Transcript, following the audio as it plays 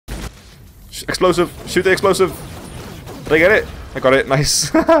Explosive! Shoot the explosive! Did I get it? I got it, nice.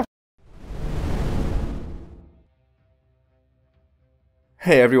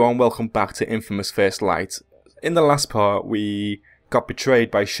 Hey everyone, welcome back to Infamous First Light. In the last part, we got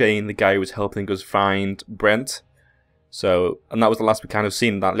betrayed by Shane, the guy who was helping us find Brent. And that was the last we kind of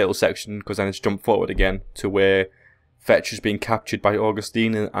seen in that little section, because then it's jumped forward again to where Fetch is being captured by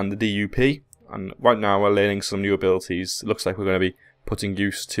Augustine and the D.U.P. And right now we're learning some new abilities. It looks like we're going to be putting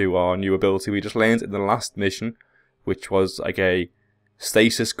use to our new ability we just learned in the last mission, which was like a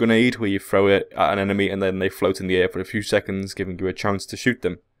stasis grenade where you throw it at an enemy and then they float in the air for a few seconds, giving you a chance to shoot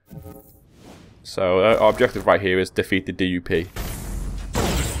them. So our objective right here is defeat the D.U.P.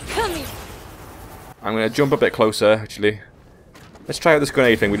 I'm going to jump a bit closer actually. Let's try out this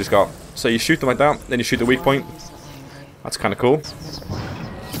grenade thing we just got. So you shoot them like that, then you shoot the weak point. That's kind of cool.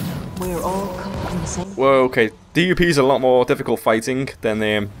 Whoa, okay. D.U.P is a lot more difficult fighting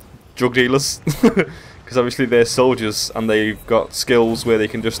than drug dealers. Because obviously they're soldiers and they've got skills where they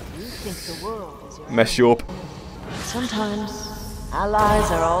can just mess you up. Sometimes allies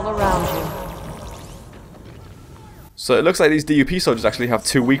are all around you. So it looks like these D.U.P soldiers actually have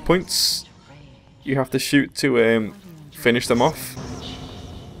 2 weak points. You have to shoot to finish them off.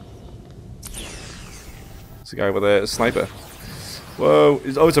 There's a guy with a sniper. Whoa,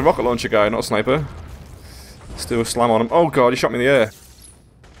 oh, it's a rocket launcher guy, not a sniper. Let's do a slam on him. Oh god, he shot me in the air.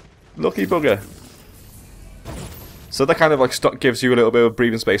 Lucky bugger. So that kind of like gives you a little bit of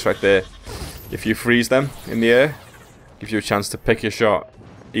breathing space right there. If you freeze them in the air, gives you a chance to pick your shot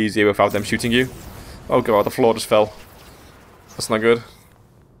easier without them shooting you. Oh god, the floor just fell. That's not good.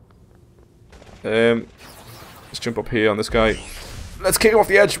 Let's jump up here on this guy. Let's kick him off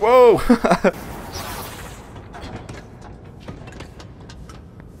the edge. Whoa!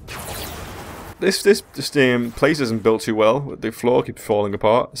 This place isn't built too well. The floor keeps falling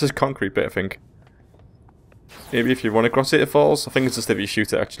apart. This is a concrete bit, I think. Maybe if you run across it, it falls. I think it's just if you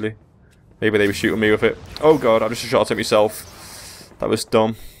shoot it, actually. Maybe they were shooting me with it. Oh god, I just shot at myself. That was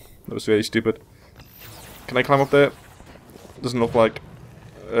dumb. That was really stupid. Can I climb up there? Doesn't look like.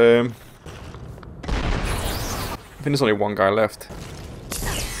 I think there's only one guy left.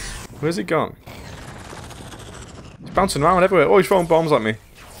 Where's he gone? He's bouncing around everywhere. Oh, he's throwing bombs at me.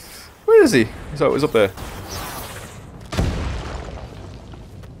 Where is he? So it was up there.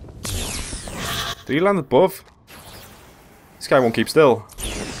 Did he land above? This guy won't keep still.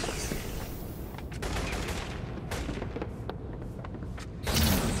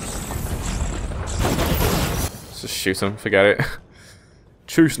 Let's just shoot him, forget it.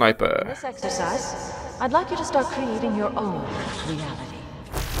 True sniper. This exercise, I'd like you to start creating your own reality.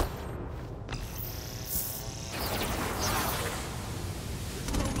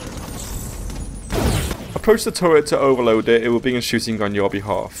 Approach the turret to overload it, it will begin shooting on your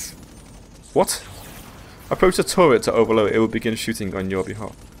behalf. What? Approach the turret to overload it, will begin shooting on your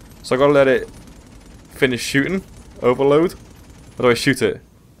behalf. So I gotta let it finish shooting? Overload? Or do I shoot it?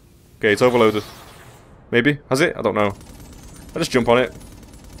 Okay, it's overloaded. Maybe? Has it? I don't know. I'll just jump on it.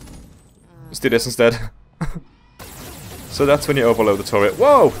 Let's do this instead. So that's when you overload the turret.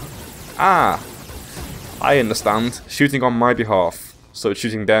 Whoa! Ah! I understand. Shooting on my behalf. So it's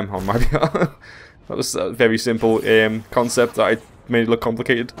shooting them on my behalf. That was a very simple concept that I made it look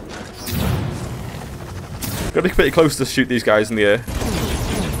complicated. Gotta be pretty close to shoot these guys in the air.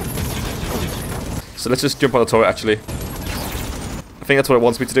 So let's just jump on the turret actually. I think that's what it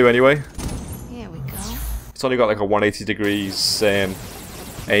wants me to do anyway. Here we go. It's only got like a 180 degrees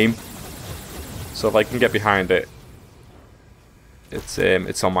aim. So if I can get behind it,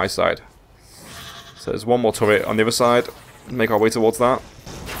 it's on my side. So there's one more turret on the other side. Make our way towards that.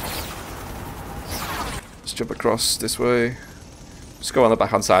 Let's jump across this way. Just go on the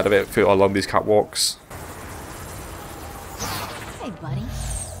backhand side of it, through along these catwalks. Hey, buddy.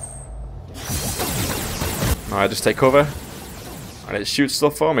 I just take cover, and it shoots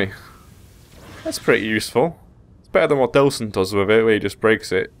stuff for me. That's pretty useful. It's better than what Delson does with it, where he just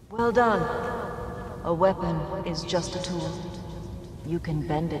breaks it. Well done. A weapon is just a tool. You can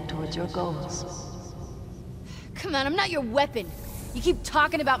bend it towards your goals. Come on, I'm not your weapon. You keep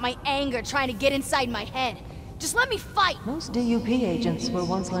talking about my anger trying to get inside my head. Just let me fight! Most D.U.P agents were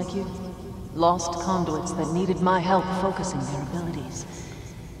once like you. Lost conduits that needed my help focusing their abilities.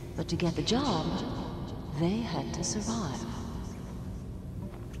 But to get the job, they had to survive.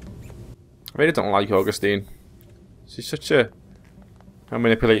 I really don't like Augustine. She's such a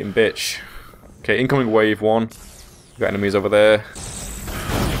manipulating bitch. Okay, incoming wave 1. We've got enemies over there.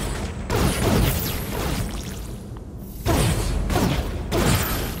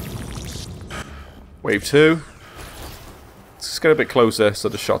 Wave 2. Let's get a bit closer so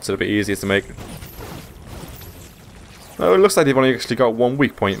the shots are a bit easier to make. No, it looks like they've only actually got one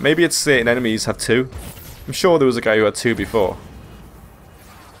weak point. Maybe it's certain enemies have two. I'm sure there was a guy who had two before.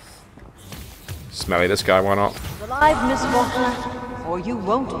 Smelly this guy, why not? Alive, Miss Walker, or you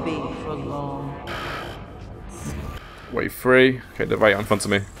won't be for long. Wave 3. Okay, they're right in front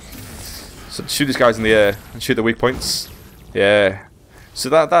of me. So shoot these guys in the air and shoot the weak points. Yeah. So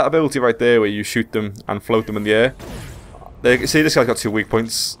that ability right there where you shoot them and float them in the air. See, this guy's got 2 weak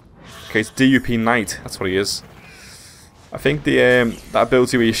points. Okay, it's D.U.P Knight. That's what he is. I think the that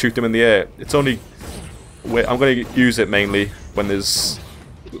ability where you shoot them in the air, it's only... I'm going to use it mainly when there's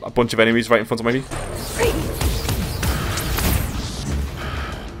a bunch of enemies right in front of me.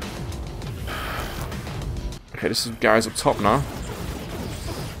 Okay, this is guys up top now.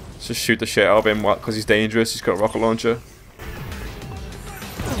 Let's just shoot the shit out of him because he's dangerous. He's got a rocket launcher.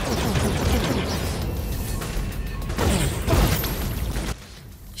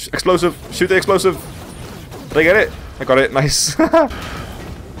 Explosive! Shoot the explosive! Did I get it? I got it. Nice. There's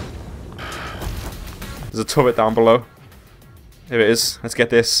a turret down below. Here it is. Let's get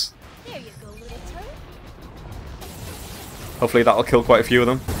this. There you go, little turret. Hopefully that'll kill quite a few of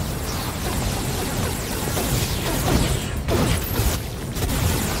them.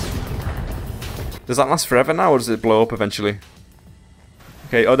 Does that last forever now, or does it blow up eventually?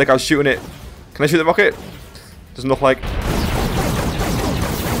 Okay, oh, that guy's shooting it. Can I shoot the rocket? Doesn't look like.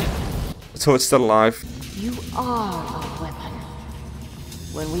 The turret's still alive. You are a weapon.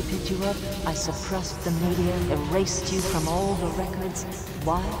 When we picked you up, I suppressed the media, erased you from all the records.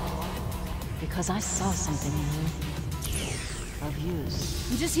 Why? Because I saw something in you. Of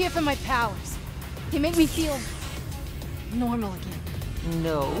use. I'm just here for my powers. They make me feel... normal again.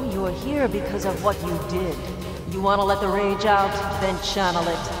 No, you're here because of what you did. You want to let the rage out, then channel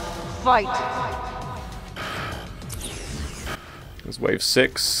it. Fight! There's wave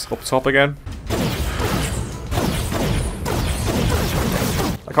 6 up top again.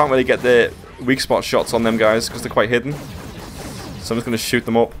 I can't really get the weak spot shots on them guys because they're quite hidden. So I'm just going to shoot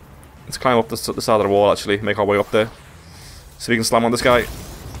them up. Let's climb up the side of the wall actually, make our way up there. So we can slam on this guy.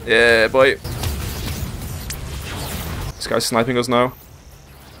 Yeah, boy. This guy's sniping us now.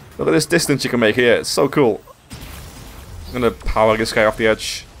 Look at this distance you can make here, it's so cool. I'm going to power this guy off the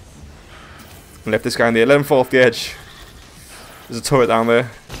edge. And lift this guy in the air, let him fall off the edge. There's a turret down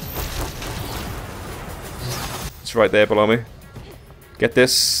there. It's right there below me. Get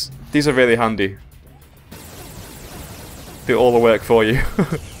this. These are really handy. Do all the work for you.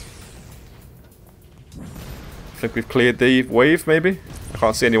 I think we've cleared the wave, maybe? I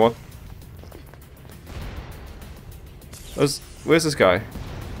can't see anyone. Where's this guy?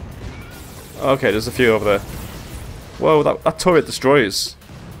 Okay, there's a few over there. Whoa, that turret destroys.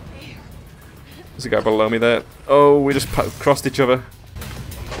 There's a guy below me there. Oh, we just crossed each other.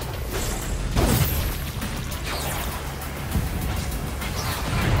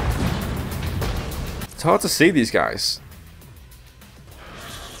 It's hard to see these guys.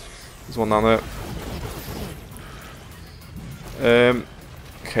 There's one down there.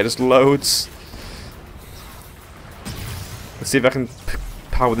 Okay, there's loads. Let's see if I can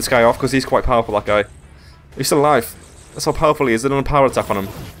power this guy off, because he's quite powerful, that guy. He's still alive. That's how powerful he is. They don't have a power attack on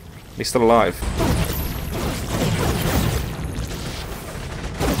him. He's still alive.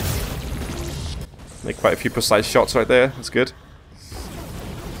 Make quite a few precise shots right there. That's good.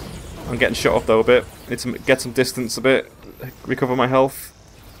 I'm getting shot off though a bit. Need to get some distance a bit. Recover my health.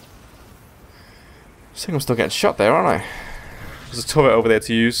 I think I'm still getting shot there, aren't I? There's a turret over there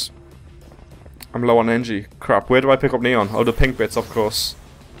to use. I'm low on energy. Crap, where do I pick up neon? Oh, the pink bits, of course.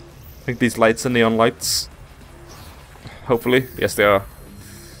 I think these lights are neon lights. Hopefully. Yes, they are.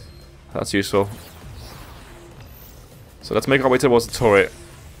 That's useful. So let's make our way towards the turret.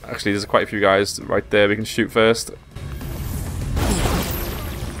 Actually, there's quite a few guys right there we can shoot first.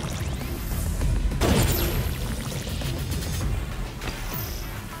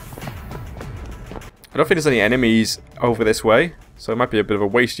 I don't think there's any enemies over this way, so it might be a bit of a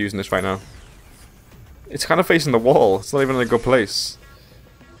waste using this right now. It's kind of facing the wall. It's not even in a good place.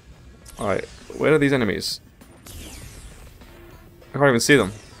 Alright, where are these enemies? I can't even see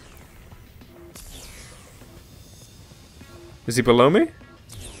them. Is he below me?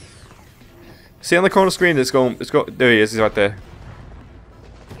 See on the corner screen, there he is, he's right there.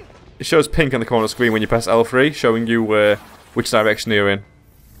 It shows pink on the corner screen when you press L3, showing you which direction you're in.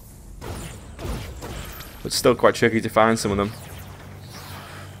 It's still quite tricky to find some of them.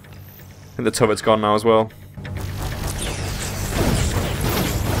 I think the turret's gone now as well.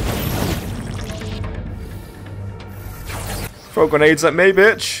 Throw grenades at me,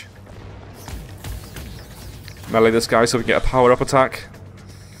 bitch! melee this guy so we can get a power up attack.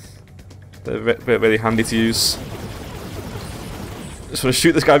 They're really handy to use. Just want to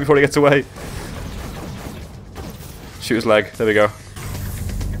shoot this guy before he gets away. Shoot his leg. There we go.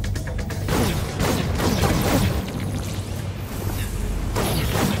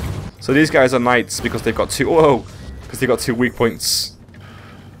 So these guys are knights because they've got two. Whoa! Because they've got 2 weak points.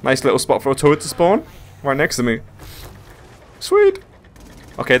 Nice little spot for a turret to spawn. Right next to me. Sweet.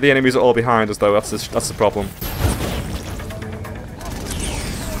 Okay, the enemies are all behind us though. That's the problem.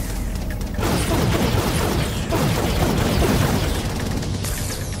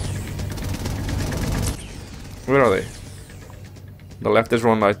 Where are they? The left is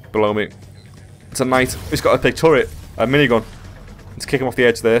one knight below me. It's a knight. He's got a big turret, a minigun. Let's kick him off the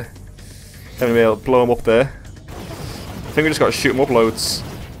edge there. Then we'll blow him up there. I think we just got to shoot him up loads.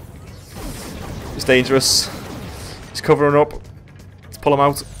 He's dangerous. He's covering up. Let's pull him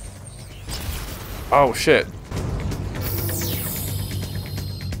out. Oh shit.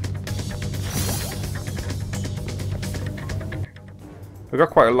 We've got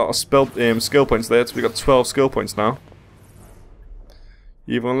quite a lot of skill points there, so we've got 12 skill points now.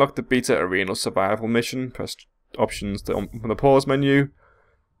 You've unlocked the beta arena survival mission. Press options from the pause menu.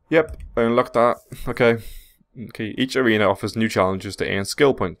 Yep, I unlocked that. Okay. Okay, each arena offers new challenges to earn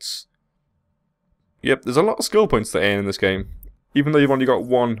skill points. Yep, there's a lot of skill points to earn in this game. Even though you've only got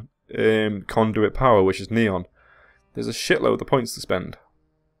one conduit power, which is neon, there's a shitload of points to spend.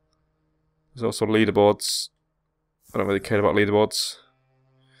 There's also leaderboards. I don't really care about leaderboards.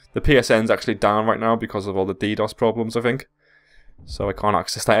 The PSN's actually down right now because of all the DDoS problems, I think. So I can't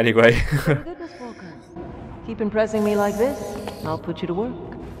access that anyway. Goodness, Walker. Keep impressing me like this, I'll put you to work.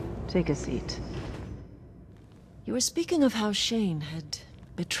 Take a seat. You were speaking of how Shane had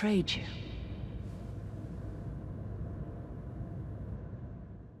betrayed you.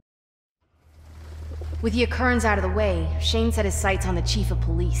 With the Curduns out of the way, Shane set his sights on the chief of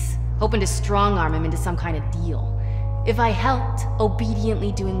police, hoping to strong-arm him into some kind of deal. If I helped,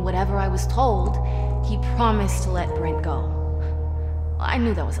 obediently doing whatever I was told, he promised to let Brent go. I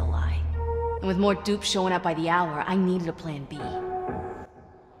knew that was a lie. And with more dupes showing up by the hour, I needed a plan B.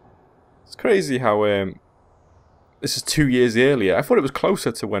 It's crazy how this is 2 years earlier. I thought it was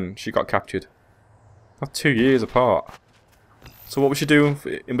closer to when she got captured. Not 2 years apart. So what was she doing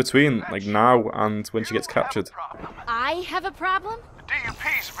in between, like now and when she gets captured? I have a problem? The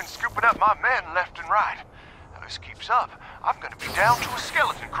D.U.Ps have been scooping up my men left and right. If this keeps up, I'm gonna be down to a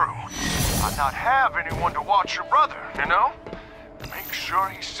skeleton crew. I'd not have anyone to watch your brother, you know? Make sure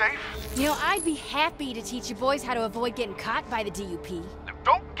he's safe. You know, I'd be happy to teach you boys how to avoid getting caught by the D.U.P.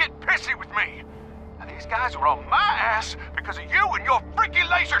 Don't get pissy with me. Now, these guys are on my ass because of you and your freaky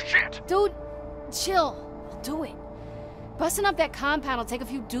laser shit. Dude, chill. I'll do it. Busting up that compound will take a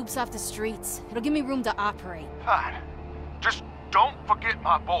few dupes off the streets. It'll give me room to operate. Fine. Just don't forget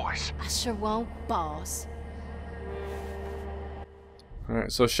my boys. I sure won't, boss.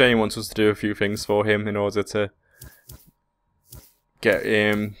 Alright, so Shane wants us to do a few things for him in order to get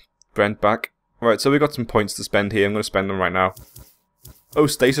Brent back. Right, so we've got some points to spend here. I'm going to spend them right now. Oh,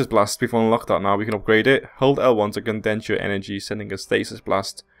 Stasis Blast. We've unlocked that now. We can upgrade it. Hold L1 to condense your energy, sending a Stasis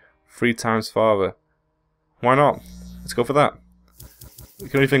Blast 3 times farther. Why not? Let's go for that. The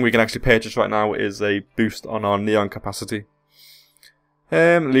only thing we can actually purchase right now is a boost on our neon capacity.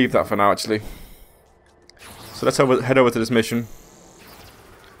 Leave that for now, actually. So let's head over to this mission.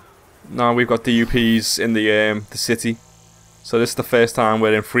 Now we've got D.U.Ps in the city. So this is the first time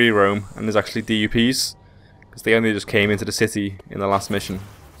we're in free roam and there's actually D.U.Ps. Because they only just came into the city in the last mission.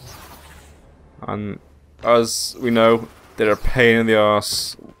 And as we know, they're a pain in the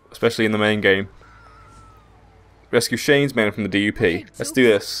arse, especially in the main game. Rescue Shane's men from the D.U.P. Let's do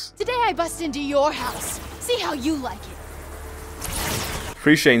this. Today I bust into your house. See how you like it.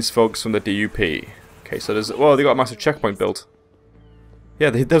 Free Shane's folks from the D.U.P. Okay, so there's... Well, they got a massive checkpoint built. Yeah,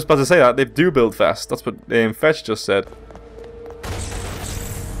 I was about to say that. They do build fast. That's what Fetch just said.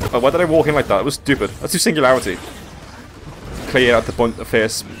 Oh, why did I walk in like that? It was stupid. Let's do Singularity. Clear out the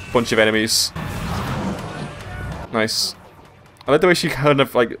first bunch of enemies. Nice. I like the way she kind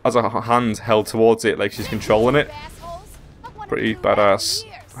of like has her hand held towards it, like she's controlling it. Pretty badass.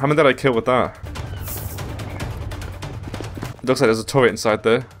 How many did I kill with that? It looks like there's a turret inside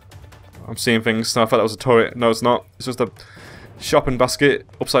there. I'm seeing things. No, I thought that was a turret. No, it's not. It's just a shopping basket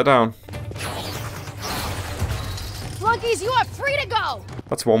upside down. Flunkies, you are free to go!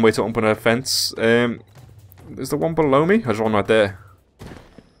 That's one way to open a fence. Is there one below me? There's one right there.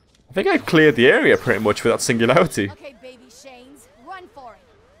 I think I cleared the area pretty much with that Singularity. Okay, baby Shanes, run for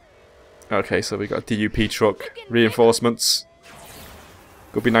it. Okay, so we got a D.U.P truck, reinforcements.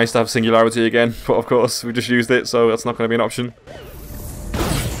 Could be nice to have singularity again, but of course we just used it, so that's not going to be an option.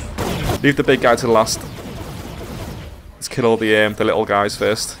 Leave the big guy to the last. Let's kill all the little guys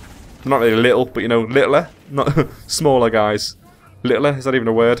first. Not really little, but you know, littler, not smaller guys. Littler, is that even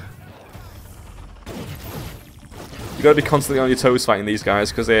a word? You got to be constantly on your toes fighting these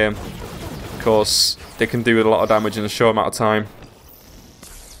guys, because of course they can do a lot of damage in a short amount of time.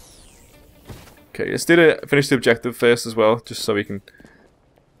 Okay, let's finish the objective first as well, just so we can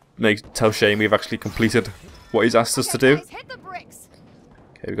tell Shane we've actually completed what he's asked us to do.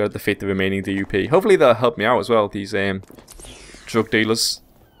 Okay, we've got to defeat the remaining D.U.P. Hopefully they'll help me out as well, these drug dealers.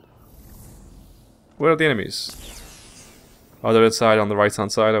 Where are the enemies? Oh, they're inside on the right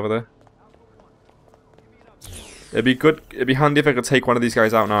hand side over there. It'd be handy if I could take one of these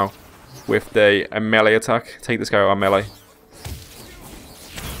guys out now with a melee attack. Take this guy out on melee.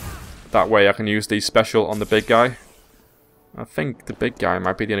 That way I can use the special on the big guy. I think the big guy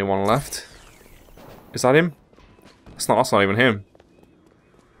might be the only one left. Is that him? That's not even him.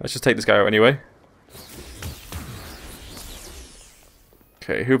 Let's just take this guy out anyway.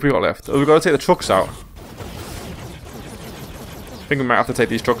 Okay, who have we got left? Oh, we've got to take the trucks out. I think we might have to take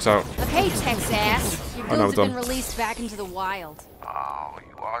these trucks out. Okay, Texas. Your Oh, no, goods we're have been done. released back into the wild. Oh,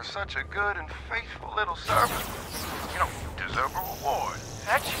 you are such a good and faithful little servant. You know, you deserve a reward.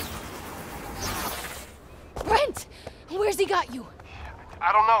 That's you. Brent! Where's he got you?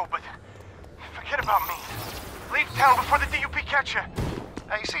 I don't know, but forget about me. Leave town before the D.U.P. catch you.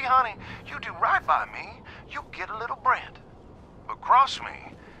 Hey, see, honey, you do right by me, you get a little Brent. But cross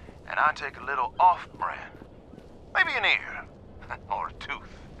me, and I take a little off-brand. Maybe an ear. Or a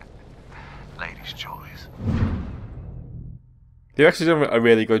tooth. Lady's choice. They've actually done a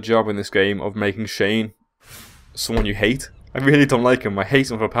really good job in this game of making Shane someone you hate. I really don't like him. I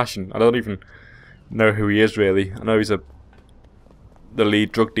hate him with a passion. I don't even know who he is really. I know he's the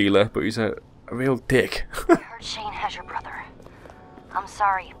lead drug dealer, but he's a real dick. I heard Shane has your brother. I'm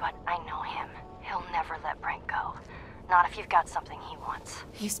sorry, but I know him. He'll never let Brent go. Not if you've got something he wants.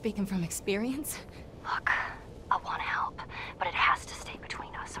 You speaking from experience? Look, I want to help, but it has to stay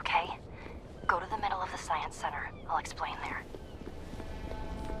between us, okay? Go to the middle of the science center. I'll explain there.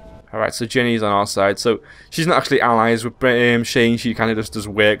 Alright, so Jenny's on our side. So she's not actually allies with Shane. She kind of just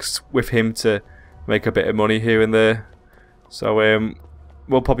works with him to make a bit of money here and there. So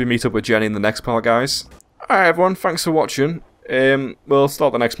we'll probably meet up with Jenny in the next part, guys. Alright everyone, thanks for watching. We'll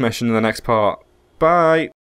start the next mission in the next part. Bye!